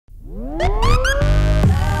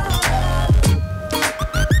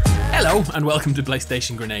Hello and welcome to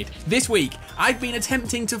PlayStation Grenade. This week, I've been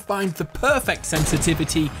attempting to find the perfect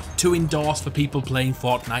sensitivity to endorse for people playing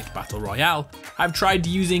Fortnite Battle Royale. I've tried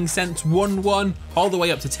using Sense 1.1 all the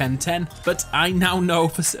way up to 10.10, but I now know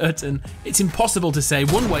for certain it's impossible to say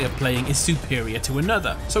one way of playing is superior to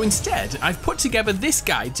another. So instead, I've put together this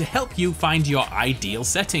guide to help you find your ideal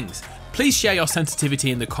settings. Please share your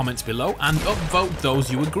sensitivity in the comments below and upvote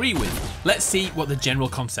those you agree with. Let's see what the general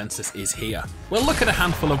consensus is here. We'll look at a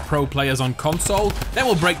handful of pro players on console, then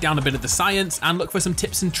we'll break down a bit of the science and look for some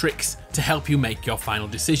tips and tricks to help you make your final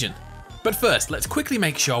decision. But first, let's quickly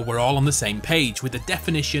make sure we're all on the same page with the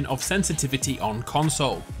definition of sensitivity on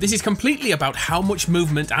console. This is completely about how much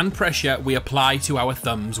movement and pressure we apply to our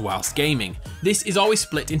thumbs whilst gaming. This is always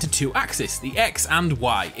split into two axes, the X and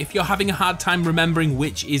Y. If you're having a hard time remembering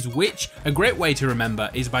which is which, a great way to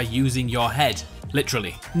remember is by using your head.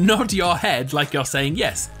 Literally. Nod your head like you're saying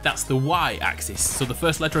yes, that's the Y axis, so the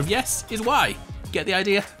first letter of yes is Y. Get the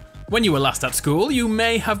idea? When you were last at school, you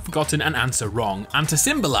may have gotten an answer wrong, and to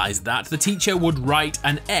symbolise that, the teacher would write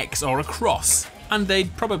an X or a cross, and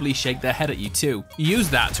they'd probably shake their head at you too. Use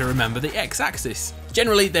that to remember the X-axis.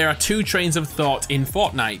 Generally, there are two trains of thought in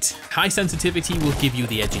Fortnite. High sensitivity will give you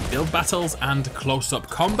the edge in build battles and close-up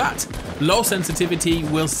combat. Low sensitivity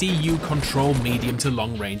will see you control medium to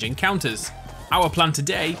long-range encounters. Our plan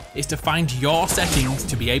today is to find your settings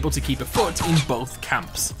to be able to keep a foot in both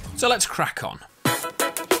camps. So let's crack on.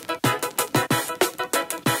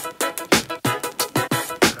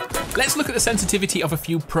 Let's look at the sensitivity of a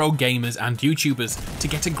few pro gamers and YouTubers to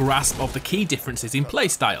get a grasp of the key differences in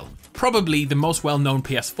playstyle. Probably the most well-known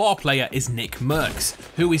PS4 player is Nick Mercs,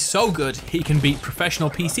 who is so good he can beat professional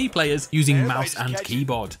PC players using mouse and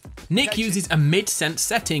keyboard. Nick uses a mid-sense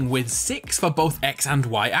setting with 6 for both X and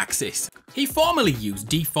Y axis. He formerly used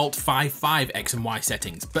default 5.5 X and Y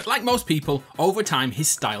settings, but like most people, over time his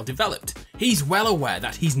style developed. He's well aware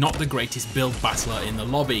that he's not the greatest build battler in the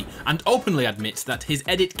lobby, and openly admits that his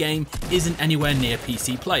edit game isn't anywhere near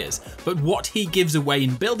PC players, but what he gives away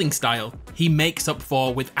in building style, he makes up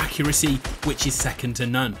for with accuracy, which is second to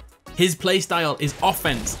none. His playstyle is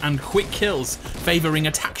offense and quick kills, favouring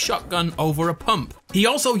attack shotgun over a pump. He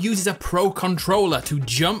also uses a pro controller to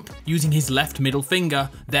jump using his left middle finger,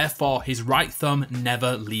 therefore his right thumb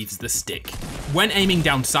never leaves the stick. When aiming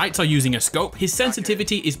down sights or using a scope, his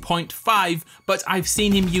sensitivity is 0.5, but I've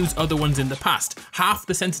seen him use other ones in the past. Half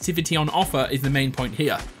the sensitivity on offer is the main point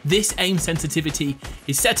here. This aim sensitivity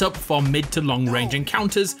is set up for mid to long range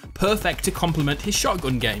encounters, perfect to complement his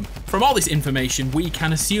shotgun game. From all this information, we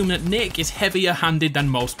can assume that Nick is heavier handed than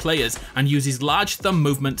most players and uses large thumb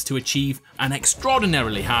movements to achieve an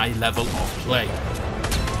extraordinarily high level of play.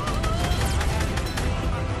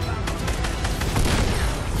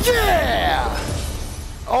 Yeah!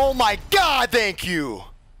 Oh my god, thank you!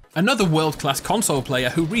 Another world-class console player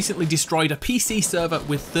who recently destroyed a PC server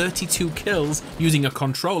with 32 kills using a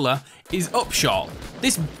controller is Upshall.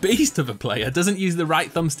 This beast of a player doesn't use the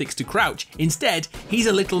right thumbsticks to crouch. Instead, he's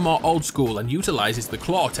a little more old school and utilises the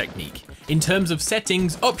claw technique. In terms of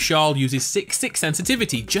settings, Upshall uses 6.6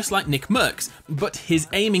 sensitivity, just like Nick Mercs, but his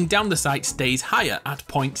aiming down the sight stays higher at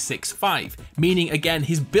 0.65, meaning again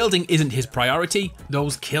his building isn't his priority,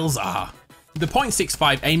 those kills are. The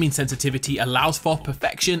 0.65 aiming sensitivity allows for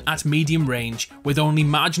perfection at medium range with only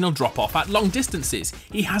marginal drop off at long distances.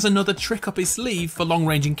 He has another trick up his sleeve for long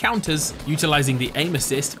range encounters, utilising the aim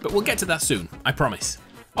assist, but we'll get to that soon, I promise.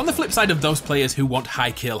 On the flip side of those players who want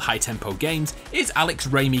high kill, high tempo games is Alex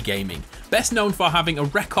Ramey Gaming, best known for having a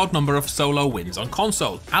record number of solo wins on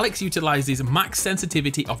console. Alex utilises max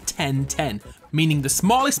sensitivity of 1010, meaning the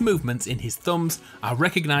smallest movements in his thumbs are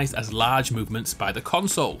recognised as large movements by the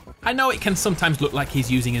console. I know it can sometimes look like he's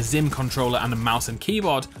using a Zim controller and a mouse and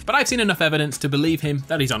keyboard, but I've seen enough evidence to believe him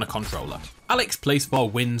that he's on a controller. Alex plays for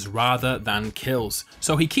wins rather than kills,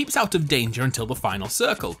 so he keeps out of danger until the final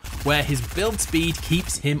circle, where his build speed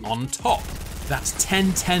keeps him on top. That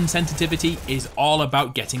 1010 sensitivity is all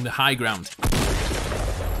about getting the high ground.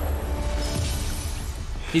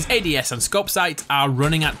 His ADS and scope sights are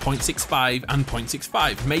running at 0.65 and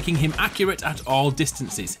 0.65, making him accurate at all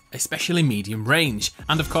distances, especially medium range.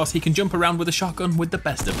 And of course he can jump around with a shotgun with the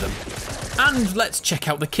best of them. And let's check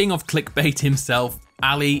out the king of clickbait himself,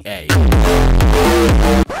 Ali A.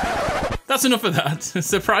 That's enough of that.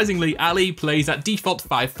 Surprisingly, Ali plays at default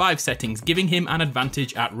 5.5 settings, giving him an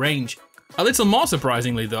advantage at range. A little more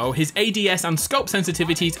surprisingly though, his ADS and scope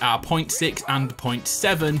sensitivities are 0.6 and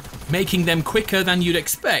 0.7, making them quicker than you'd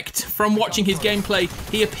expect. From watching his gameplay,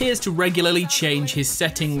 he appears to regularly change his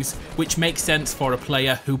settings, which makes sense for a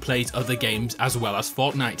player who plays other games as well as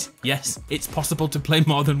Fortnite. Yes, it's possible to play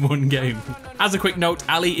more than one game. As a quick note,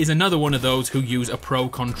 Ali is another one of those who use a pro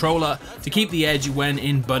controller to keep the edge when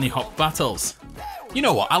in bunny hop battles. You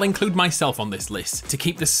know what, I'll include myself on this list to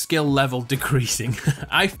keep the skill level decreasing.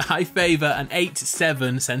 I favour an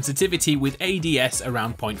 8-7 sensitivity with ADS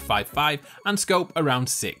around 0.55 and scope around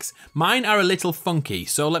 6. Mine are a little funky,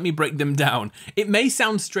 so let me break them down. It may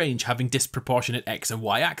sound strange having disproportionate X and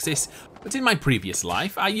Y axis, but in my previous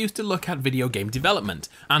life I used to look at video game development,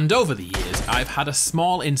 and over the years I've had a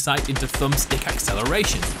small insight into thumbstick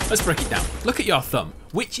acceleration. Let's break it down. Look at your thumb.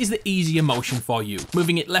 Which is the easier motion for you?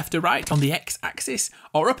 Moving it left to right on the X axis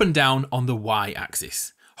or up and down on the Y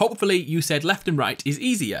axis? Hopefully you said left and right is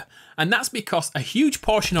easier, and that's because a huge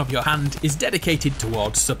portion of your hand is dedicated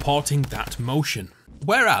towards supporting that motion.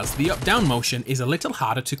 Whereas the up-down motion is a little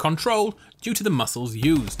harder to control due to the muscles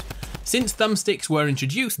used. Since thumbsticks were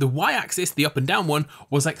introduced, the Y-axis, the up and down one,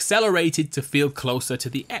 was accelerated to feel closer to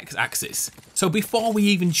the X-axis. So before we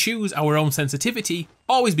even choose our own sensitivity,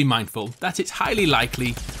 always be mindful that it's highly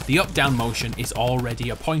likely the up-down motion is already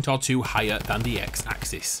a point or two higher than the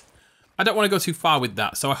X-axis. I don't want to go too far with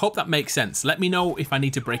that, so I hope that makes sense. Let me know if I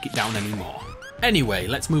need to break it down anymore. Anyway,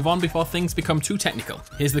 let's move on before things become too technical.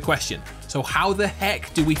 Here's the question. So how the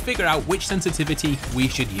heck do we figure out which sensitivity we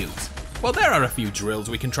should use? Well, there are a few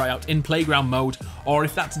drills we can try out in playground mode, or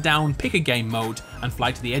if that's down, pick a game mode and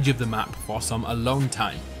fly to the edge of the map for some alone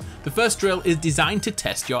time. The first drill is designed to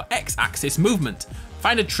test your X-axis movement.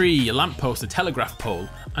 Find a tree, a lamppost, a telegraph pole,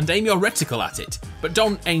 and aim your reticle at it, but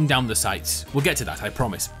don't aim down the sights. We'll get to that, I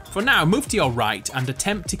promise. For now, move to your right and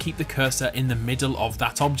attempt to keep the cursor in the middle of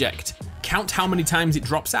that object. Count how many times it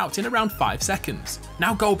drops out in around 5 seconds.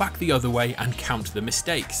 Now go back the other way and count the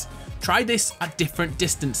mistakes. Try this at different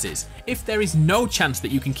distances. If there is no chance that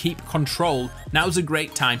you can keep control, now's a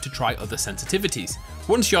great time to try other sensitivities.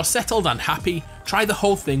 Once you're settled and happy, try the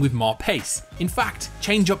whole thing with more pace. In fact,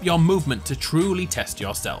 change up your movement to truly test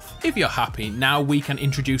yourself. If you're happy, now we can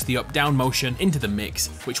introduce the up-down motion into the mix,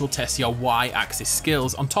 which will test your Y-axis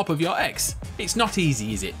skills on top of your X. It's not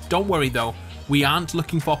easy, is it? Don't worry though, we aren't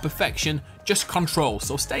looking for perfection, just control,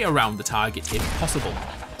 so stay around the target if possible.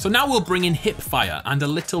 So now we'll bring in hip fire and a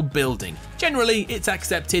little building. Generally, it's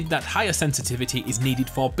accepted that higher sensitivity is needed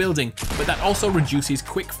for building, but that also reduces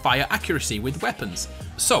quick fire accuracy with weapons.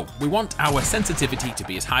 So we want our sensitivity to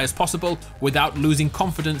be as high as possible without losing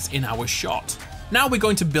confidence in our shot. Now we're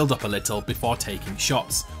going to build up a little before taking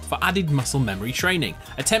shots. For added muscle memory training,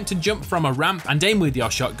 attempt to jump from a ramp and aim with your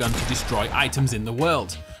shotgun to destroy items in the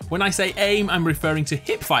world. When I say aim, I'm referring to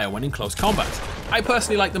hip fire when in close combat. I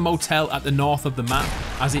personally like the motel at the north of the map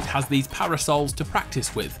as it has these parasols to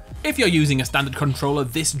practice with. If you're using a standard controller,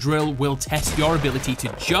 this drill will test your ability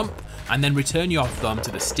to jump and then return your thumb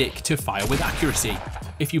to the stick to fire with accuracy.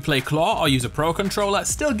 If you play claw or use a pro controller,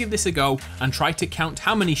 still give this a go and try to count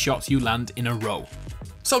how many shots you land in a row.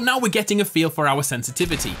 So now we're getting a feel for our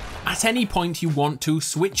sensitivity. At any point you want to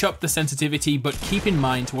switch up the sensitivity, but keep in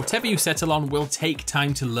mind whatever you settle on will take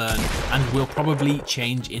time to learn and will probably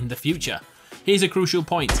change in the future. Here's a crucial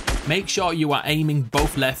point. Make sure you are aiming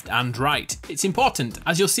both left and right. It's important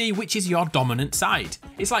as you'll see which is your dominant side.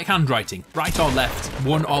 It's like handwriting, right or left,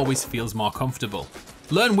 one always feels more comfortable.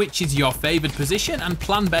 Learn which is your favoured position and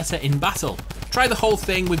plan better in battle. Try the whole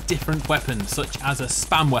thing with different weapons such as a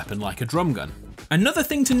spam weapon like a drum gun. Another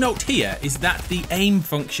thing to note here is that the aim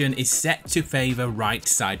function is set to favour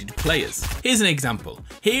right-sided players. Here's an example.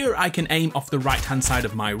 Here I can aim off the right hand side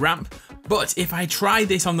of my ramp, but if I try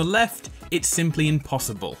this on the left, it's simply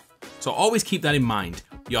impossible. So always keep that in mind.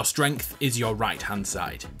 Your strength is your right hand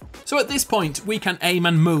side. So at this point, we can aim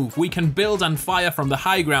and move, we can build and fire from the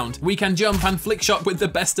high ground, we can jump and flick shot with the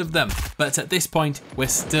best of them. But at this point, we're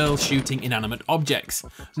still shooting inanimate objects.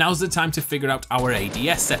 Now's the time to figure out our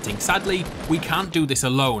ADS setting. Sadly, we can't do this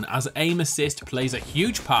alone as aim assist plays a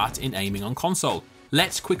huge part in aiming on console.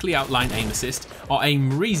 Let's quickly outline aim assist, or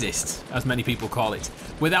aim resist, as many people call it.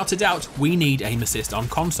 Without a doubt, we need aim assist on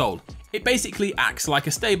console. It basically acts like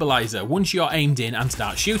a stabilizer once you're aimed in and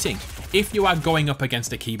start shooting. If you are going up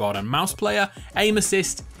against a keyboard and mouse player, aim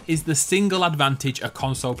assist is the single advantage a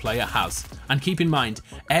console player has. And keep in mind,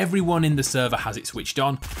 everyone in the server has it switched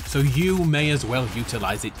on, so you may as well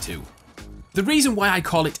utilize it too. The reason why I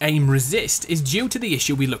call it aim resist is due to the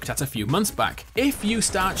issue we looked at a few months back. If you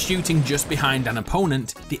start shooting just behind an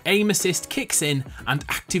opponent, the aim assist kicks in and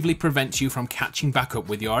actively prevents you from catching back up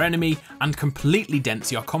with your enemy and completely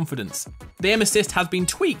dents your confidence. The aim assist has been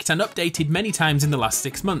tweaked and updated many times in the last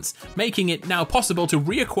 6 months, making it now possible to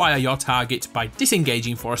reacquire your target by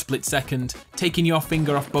disengaging for a split second, taking your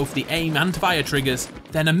finger off both the aim and fire triggers,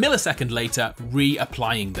 then a millisecond later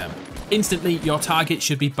reapplying them. Instantly, your target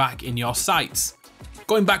should be back in your sights.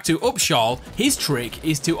 Going back to Upshaw, his trick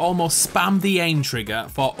is to almost spam the aim trigger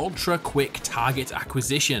for ultra quick target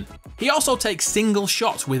acquisition. He also takes single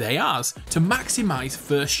shots with ARs to maximize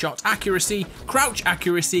first shot accuracy, crouch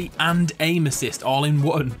accuracy, and aim assist all in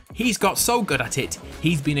one. He's got so good at it,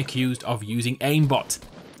 he's been accused of using aimbot.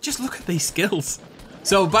 Just look at these skills.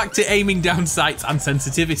 So back to aiming down sights and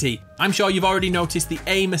sensitivity. I'm sure you've already noticed the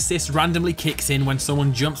aim assist randomly kicks in when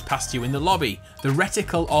someone jumps past you in the lobby. The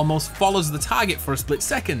reticle almost follows the target for a split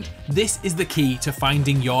second. This is the key to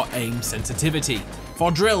finding your aim sensitivity. For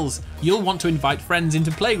drills, you'll want to invite friends into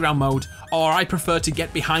playground mode, or I prefer to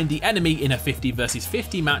get behind the enemy in a 50 versus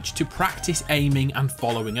 50 match to practice aiming and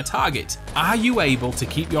following a target. Are you able to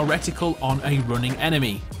keep your reticle on a running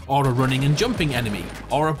enemy, or a running and jumping enemy,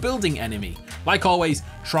 or a building enemy? Like always,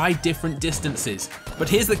 try different distances. But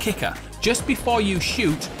here's the kicker, just before you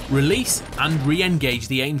shoot, release and re-engage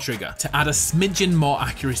the aim trigger to add a smidgen more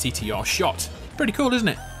accuracy to your shot. Pretty cool, isn't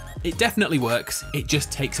it? It definitely works, it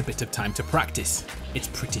just takes a bit of time to practice. It's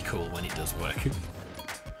pretty cool when it does work.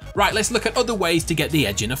 Right, let's look at other ways to get the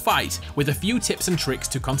edge in a fight, with a few tips and tricks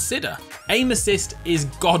to consider. Aim assist is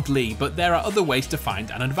godly, but there are other ways to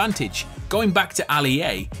find an advantage. Going back to Ali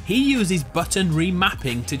A, he uses button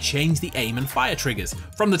remapping to change the aim and fire triggers,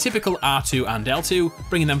 from the typical R2 and L2,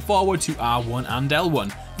 bringing them forward to R1 and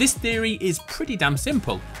L1. This theory is pretty damn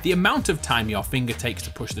simple. The amount of time your finger takes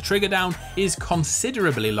to push the trigger down is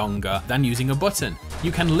considerably longer than using a button.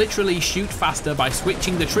 You can literally shoot faster by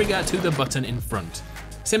switching the trigger to the button in front.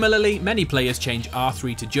 Similarly, many players change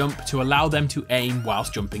R3 to jump to allow them to aim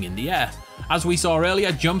whilst jumping in the air. As we saw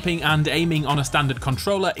earlier, jumping and aiming on a standard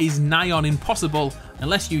controller is nigh on impossible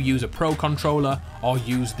unless you use a pro controller or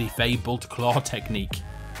use the fabled claw technique.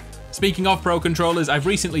 Speaking of pro controllers, I've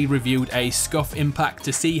recently reviewed a Scuff Impact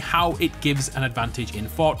to see how it gives an advantage in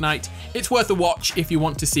Fortnite. It's worth a watch if you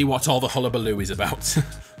want to see what all the hullabaloo is about.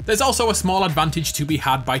 There's also a small advantage to be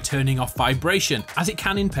had by turning off vibration, as it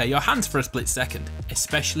can impair your hands for a split second,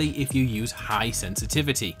 especially if you use high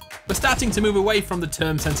sensitivity. We're starting to move away from the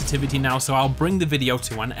term sensitivity now, so I'll bring the video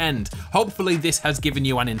to an end. Hopefully this has given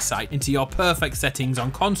you an insight into your perfect settings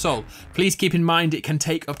on console. Please keep in mind it can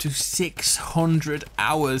take up to 600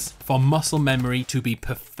 hours for muscle memory to be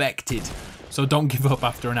perfected, so don't give up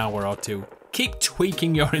after an hour or two. Keep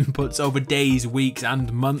tweaking your inputs over days, weeks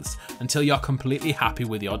and months until you're completely happy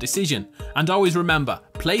with your decision. And always remember,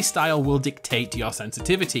 playstyle will dictate your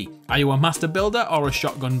sensitivity. Are you a master builder or a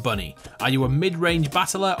shotgun bunny? Are you a mid-range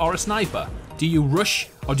battler or a sniper? Do you rush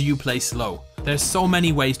or do you play slow? There's so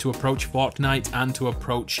many ways to approach Fortnite and to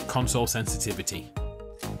approach console sensitivity.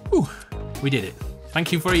 Whew, we did it.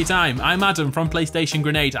 Thank you for your time. I'm Adam from PlayStation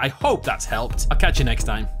Grenade. I hope that's helped. I'll catch you next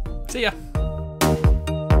time. See ya.